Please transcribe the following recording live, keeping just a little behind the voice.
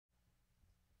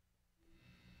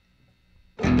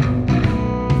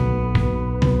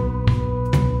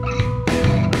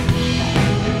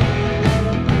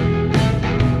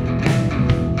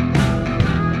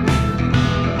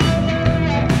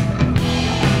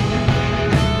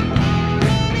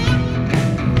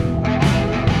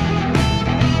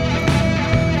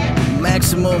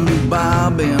Maximum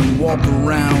Bob and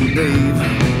Walkaround Dave,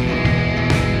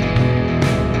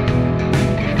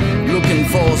 looking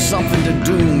for something to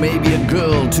do, maybe a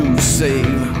girl to save.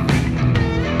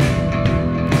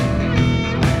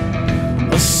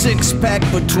 A six-pack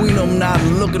between them, not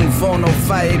looking for no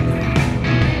fight.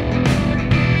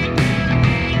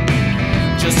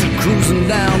 Just a cruising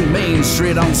down Main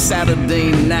Street on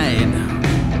Saturday night.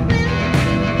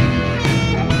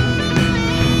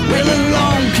 Well,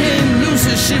 along came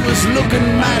Lucy, she was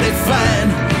looking mighty fine,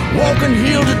 walking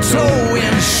heel to toe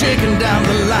and shaking down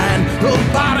the line. Her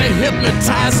body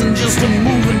hypnotizing, just a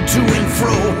moving to and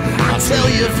fro. I'll tell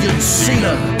you, if you'd seen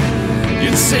her,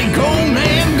 you'd say, go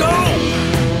man, go.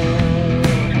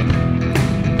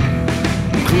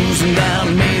 Cruising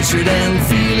down Main Street and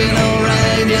feeling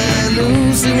alright. Yeah,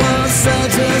 Lucy was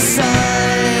such a sight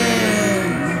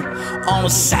on a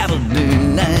Saturday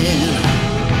night.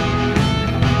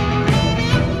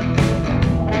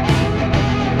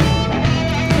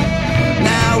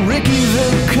 Ricky the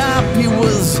cop, he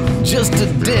was just a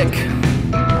dick.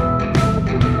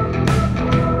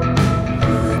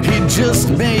 He just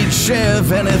made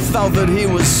sheriff and he thought that he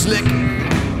was slick.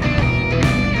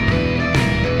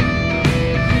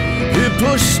 He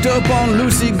pushed up on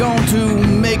Lucy, going to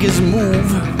make his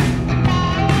move.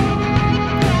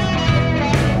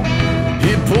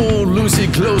 He pulled Lucy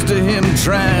close to him,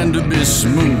 trying to be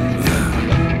smooth.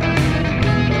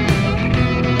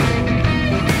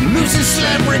 Lucy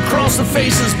slapped Rick across the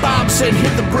face as Bob said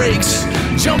hit the brakes,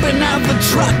 jumping out the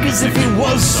truck as if it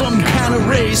was some kind of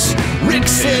race. Rick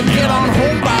said get on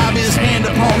home, Bob, his hand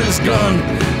upon his gun.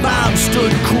 Bob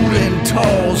stood cool and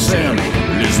tall, saying,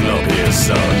 listen up here,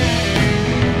 son.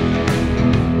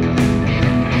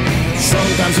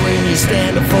 Sometimes when you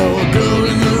stand up for a girl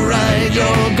in the right,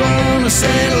 you're gonna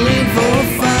settle in for a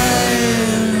fight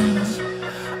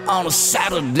on a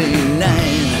Saturday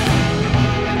night.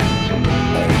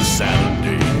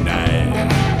 Saturday night.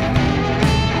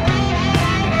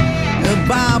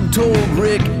 Bob told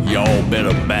Rick, y'all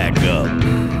better back up.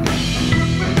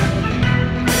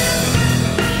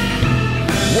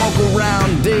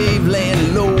 Walkaround Dave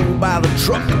laying low by the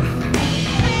truck.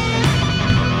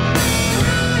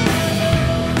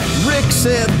 Rick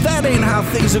said, that ain't how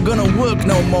things are gonna work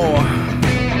no more.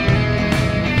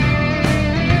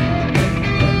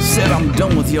 Said, I'm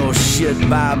done with your shit,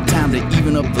 Bob, time to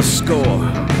even up the score.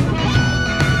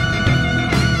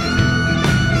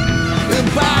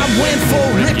 Bob went for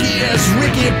Ricky as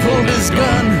Ricky pulled his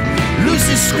gun.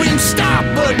 Lucy screamed stop,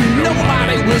 but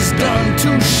nobody was done.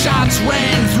 Two shots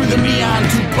ran through the neon,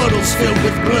 two puddles filled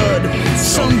with blood.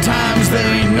 Sometimes there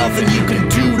ain't nothing you can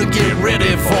do to get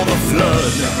ready for the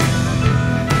flood.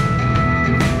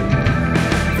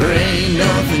 There ain't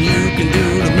nothing you can do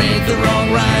to make the wrong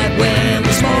right when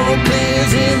the smoke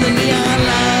clears in the neon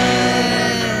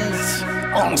lights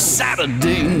on a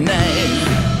Saturday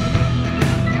night.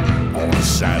 On a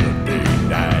Saturday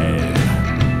night.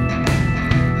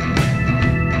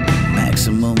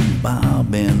 Maximum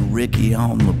Bob and Ricky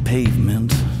on the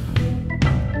pavement.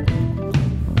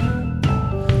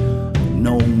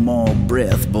 No more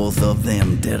breath, both of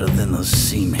them deader than the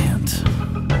cement.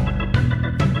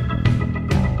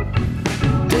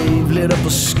 Dave lit up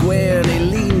a square and he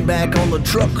leaned back on the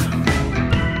truck.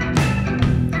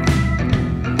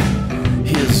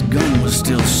 His gun was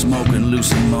still smoking,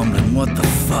 Lucy mumbling, what the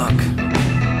fuck?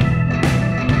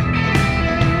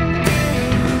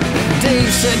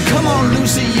 Dave said, come on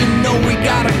Lucy, you know we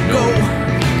gotta go.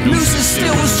 Lucy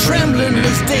still was trembling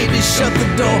as Davey shut the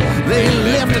door. They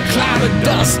left a cloud of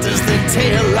dust as their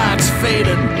taillights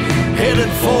faded, headed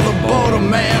for the border,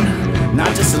 man,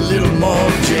 not just a little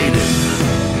more jaded.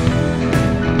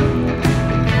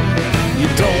 You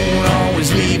don't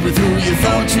always leave with who you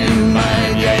thought you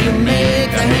might. Yeah, you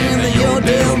make the hand that you're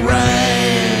dealt right.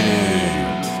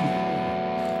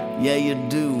 Yeah, you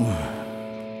do.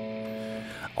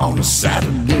 On a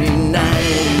Saturday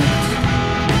night.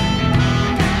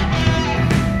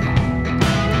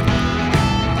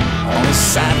 On a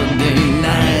Saturday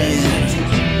night.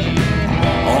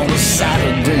 On a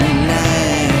Saturday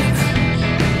night.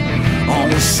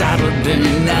 On a Saturday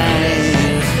night.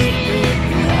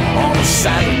 On a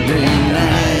Saturday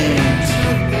night.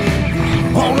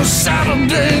 On a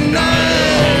Saturday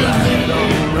night.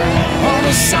 On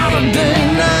a Saturday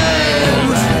night.